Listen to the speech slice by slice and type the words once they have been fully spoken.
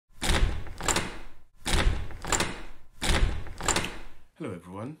Hello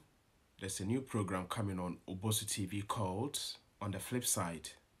everyone, there's a new program coming on Obosu TV called On the Flip Side.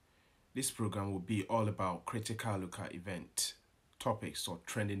 This program will be all about critical look at event, topics or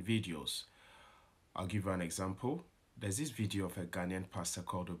trending videos. I'll give you an example. There's this video of a Ghanaian pastor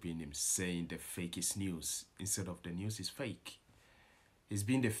called Obinim saying the fake is news instead of the news is fake. He's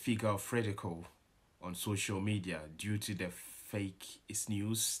been the figure of ridicule on social media due to the fake is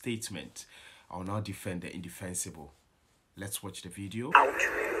news statement. I'll now defend the indefensible. Let's watch the video. Out.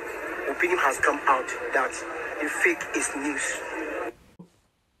 Obinim has come out that the fake is news.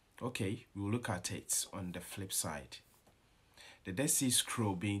 Okay, we'll look at it on the flip side. The Dead Sea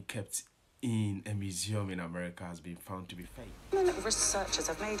Scroll being kept in a museum in America has been found to be fake. Researchers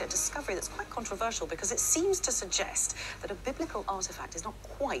have made a discovery that's quite controversial because it seems to suggest that a biblical artifact is not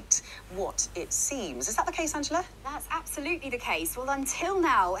quite what it seems. Is that the case, Angela? That's absolutely the case. Well, until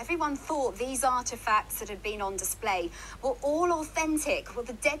now, everyone thought these artifacts that had been on display were all authentic. Well,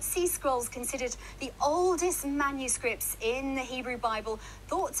 the Dead Sea Scrolls, considered the oldest manuscripts in the Hebrew Bible,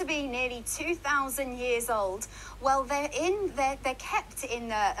 thought to be nearly 2,000 years old. Well, they're kept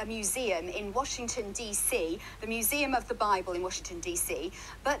in a museum in Washington, D.C., the Museum of the Bible in Washington, D.C.,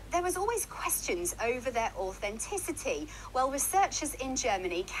 but there was always questions over their authenticity. Well, researchers in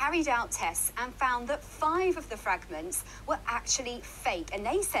Germany carried out tests and found that 5 of the fragments were actually fake, and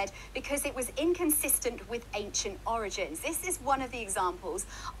they said because it was inconsistent with ancient origins. This is one of the examples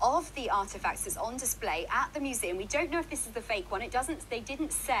of the artifacts that's on display at the museum. We don't know if this is the fake one. They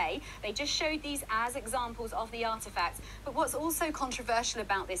didn't say. They just showed these as examples of the artifacts. But what's also controversial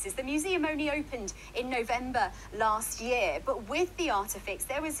about this is the museum only opened in November last year, but with the artifacts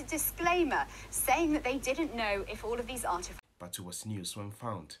there was a disclaimer saying that they didn't know if all of these artifacts. But it was news when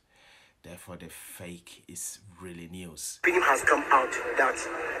found. Therefore, the fake is really news. Obinim has come out that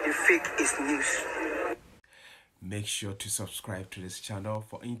the fake is news. Make sure to subscribe to this channel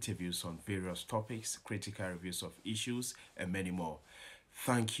for interviews on various topics, critical reviews of issues, and many more.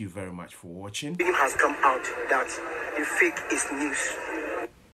 Thank you very much for watching. Obinim has come out that the fake is news.